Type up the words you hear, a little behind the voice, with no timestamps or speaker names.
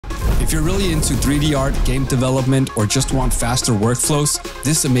If you're really into 3D art, game development, or just want faster workflows,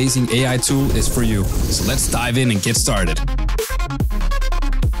 this amazing AI tool is for you. So let's dive in and get started.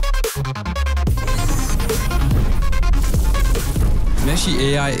 Meshy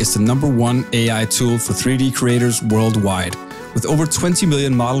AI is the #1 AI tool for 3D creators worldwide, with over 20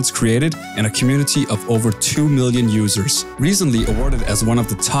 million models created and a community of over 2 million users. Recently awarded as one of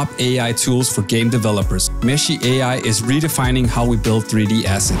the top AI tools for game developers, Meshy AI is redefining how we build 3D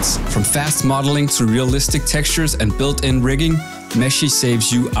assets. From fast modeling to realistic textures and built-in rigging, Meshy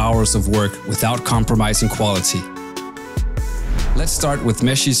saves you hours of work without compromising quality. Let's start with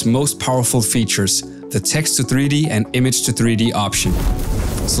Meshy's most powerful features, the text to 3D and image to 3D option.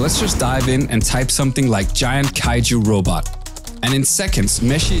 So let's just dive in and type something like giant kaiju robot. And in seconds,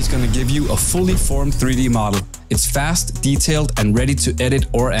 Meshy is going to give you a fully formed 3D model. It's fast, detailed, and ready to edit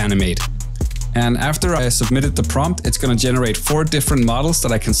or animate. And after I submitted the prompt, it's going to generate 4 different models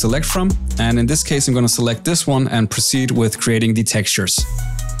that I can select from. And in this case, I'm going to select this one and proceed with creating the textures.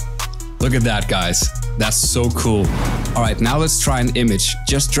 Look at that, guys. That's so cool. All right, now let's try an image.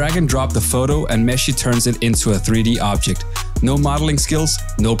 Just drag and drop the photo and Meshy turns it into a 3D object. No modeling skills,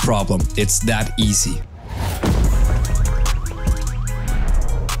 no problem. It's that easy.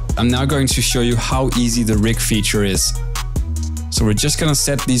 I'm now going to show you how easy the rig feature is. So we're just gonna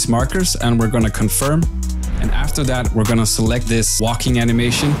set these markers and we're gonna confirm. And after that, we're gonna select this walking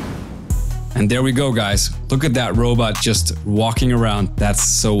animation. And there we go, guys. Look at that robot just walking around. That's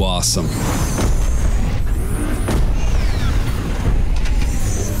so awesome.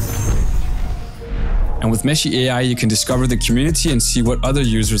 And with Meshy AI, you can discover the community and see what other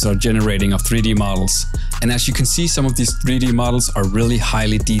users are generating of 3D models. And as you can see, some of these 3D models are really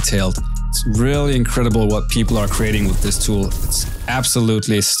highly detailed. It's really incredible what people are creating with this tool. It's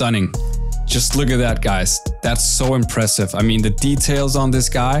absolutely stunning. Just look at that, guys. That's so impressive. I mean, the details on this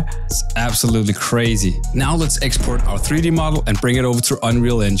guy, it's absolutely crazy. Now let's export our 3D model and bring it over to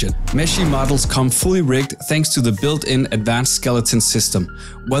Unreal Engine. Meshy models come fully rigged thanks to the built-in advanced skeleton system.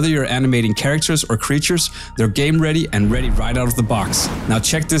 Whether you're animating characters or creatures, they're game ready and ready right out of the box. Now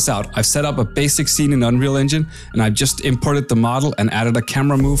check this out. I've set up a basic scene in Unreal Engine and I've just imported the model and added a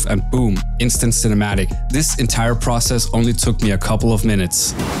camera move and boom, instant cinematic. This entire process only took me a couple of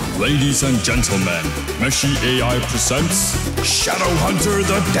minutes. Ladies and gentlemen, Meshy AI presents Shadowhunter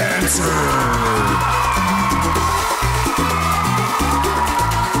the Dancer!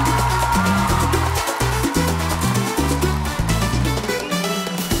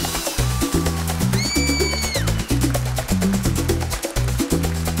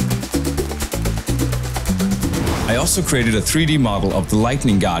 I also created a 3D model of the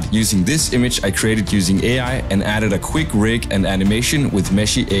lightning god using this image I created using AI and added a quick rig and animation with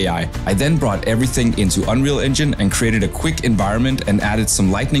Meshy AI. I then brought everything into Unreal Engine and created a quick environment and added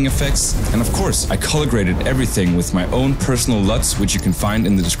some lightning effects. And of course, I color graded everything with my own personal LUTs, which you can find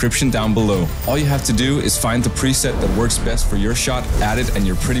in the description down below. All you have to do is find the preset that works best for your shot, add it, and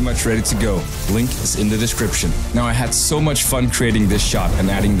you're pretty much ready to go. Link is in the description. Now I had so much fun creating this shot and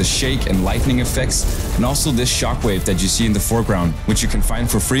adding the shake and lightning effects, and also this shockwave that you see in the foreground, which you can find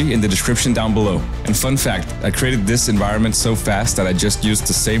for free in the description down below. And fun fact, I created this environment so fast that I just used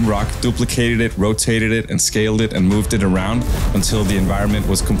the same rock, duplicated it, rotated it, and scaled it and moved it around until the environment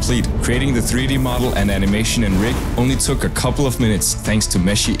was complete. Creating the 3D model and animation and rig only took a couple of minutes thanks to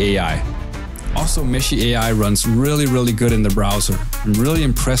Meshy AI. Also, Meshy AI runs really good in the browser. I'm really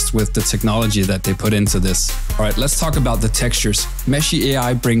impressed with the technology that they put into this. Alright, let's talk about the textures. Meshy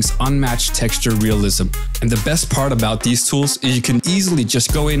AI brings unmatched texture realism. And the best part about these tools is you can easily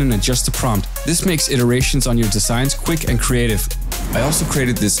just go in and adjust the prompt. This makes iterations on your designs quick and creative. I also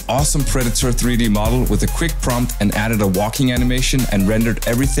created this awesome Predator 3D model with a quick prompt and added a walking animation and rendered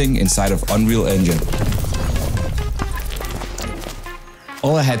everything inside of Unreal Engine.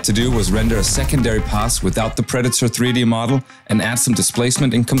 All I had to do was render a secondary pass without the Predator 3D model and add some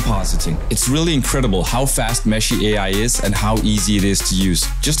displacement in compositing. It's really incredible how fast Meshy AI is and how easy it is to use.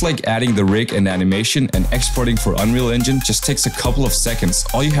 Just like adding the rig and animation and exporting for Unreal Engine just takes a couple of seconds.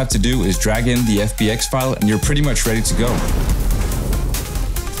 All you have to do is drag in the FBX file and you're pretty much ready to go.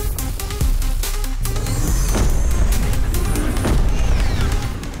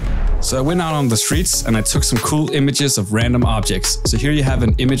 So I went out on the streets and I took some cool images of random objects. So here you have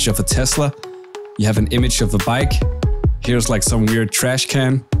an image of a Tesla, you have an image of a bike, here's like some weird trash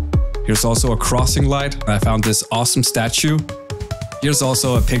can, here's also a crossing light, I found this awesome statue, here's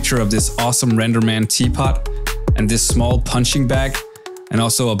also a picture of this awesome RenderMan teapot, and this small punching bag, and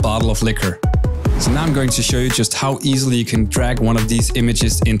also a bottle of liquor. So now I'm going to show you just how easily you can drag one of these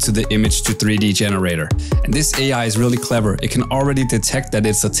images into the image to 3D generator. And this AI is really clever. It can already detect that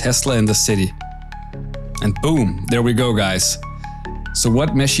it's a Tesla in the city. And boom, there we go, guys. So what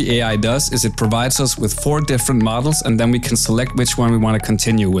Meshy AI does is it provides us with 4 different models, and then we can select which one we want to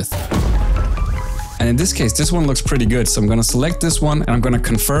continue with. And in this case, this one looks pretty good. So I'm going to select this one and I'm going to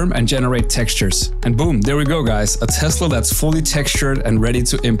confirm and generate textures. And boom, there we go, guys. A Tesla that's fully textured and ready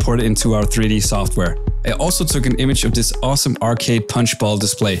to import into our 3D software. I also took an image of this awesome arcade punch ball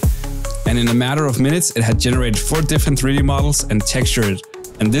display. And in a matter of minutes, it had generated 4 different 3D models and textured it.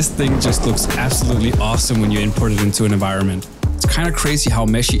 And this thing just looks absolutely awesome when you import it into an environment. It's kind of crazy how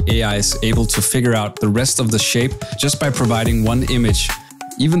Meshy AI is able to figure out the rest of the shape just by providing one image.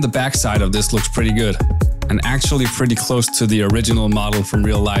 Even the backside of this looks pretty good, and actually pretty close to the original model from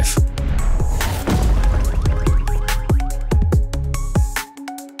real life.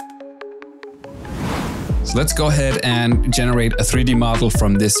 So let's go ahead and generate a 3D model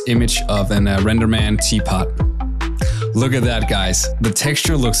from this image of an RenderMan teapot. Look at that, guys. The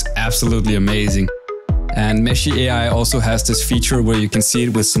texture looks absolutely amazing. And Meshy AI also has this feature where you can see it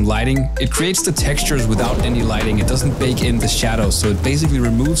with some lighting. It creates the textures without any lighting. It doesn't bake in the shadows. So it basically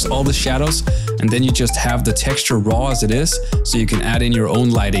removes all the shadows, and then you just have the texture raw as it is, so you can add in your own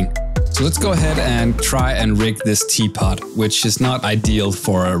lighting. So let's go ahead and try and rig this teapot, which is not ideal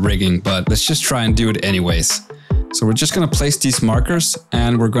for rigging, but let's just try and do it anyways. So we're just gonna place these markers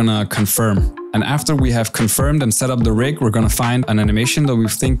and we're gonna confirm. And after we have confirmed and set up the rig, we're gonna find an animation that we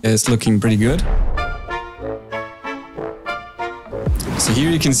think is looking pretty good. So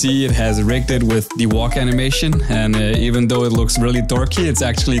here you can see it has rigged it with the walk animation, and even though it looks really dorky, it's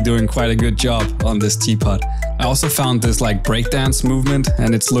actually doing quite a good job on this teapot. I also found this like breakdance movement,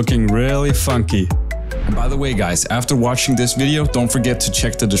 and it's looking really funky. And by the way, guys, after watching this video, don't forget to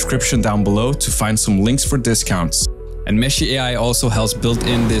check the description down below to find some links for discounts. And Meshy AI also has built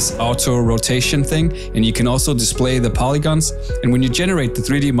in this auto rotation thing, and you can also display the polygons. And when you generate the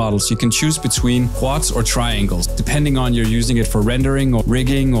 3D models, you can choose between quads or triangles, depending on you're using it for rendering or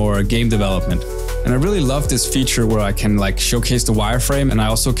rigging or game development. And I really love this feature where I can like showcase the wireframe, and I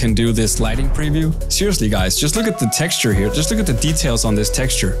also can do this lighting preview. Seriously, guys, just look at the texture here. Just look at the details on this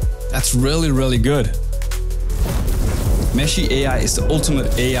texture. That's really, really good. Meshy AI is the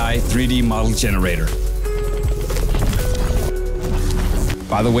ultimate AI 3D model generator.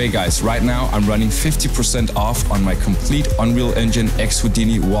 By the way, guys, right now I'm running 50% off on my complete Unreal Engine X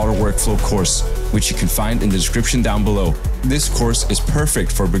Houdini water workflow course, which you can find in the description down below. This course is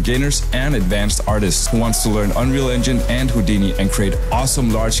perfect for beginners and advanced artists who wants to learn Unreal Engine and Houdini and create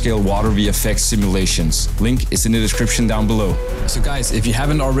awesome large-scale water VFX simulations. Link is in the description down below. So guys, if you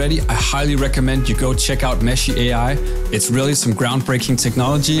haven't already, I highly recommend you go check out Meshy AI. It's really some groundbreaking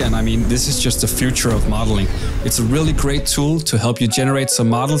technology, and I mean, this is just the future of modeling. It's a really great tool to help you generate some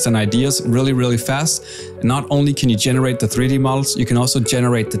models and ideas really, really fast. And not only can you generate the 3D models, you can also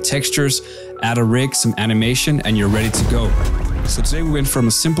generate the textures, add a rig, some animation, and you're ready to go. So today we went from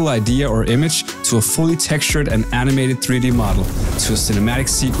a simple idea or image to a fully textured and animated 3D model to a cinematic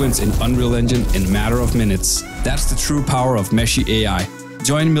sequence in Unreal Engine in a matter of minutes. That's the true power of Meshy AI.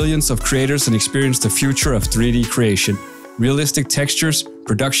 Join millions of creators and experience the future of 3D creation. Realistic textures,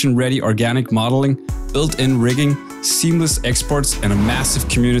 production-ready organic modeling, built-in rigging, seamless exports, and a massive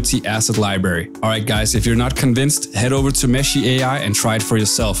community asset library. Alright guys, if you're not convinced, head over to Meshy AI and try it for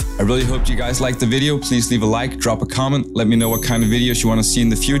yourself. I really hope you guys liked the video. Please leave a like, drop a comment, let me know what kind of videos you want to see in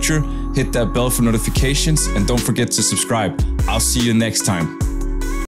the future. Hit that bell for notifications, and don't forget to subscribe. I'll see you next time.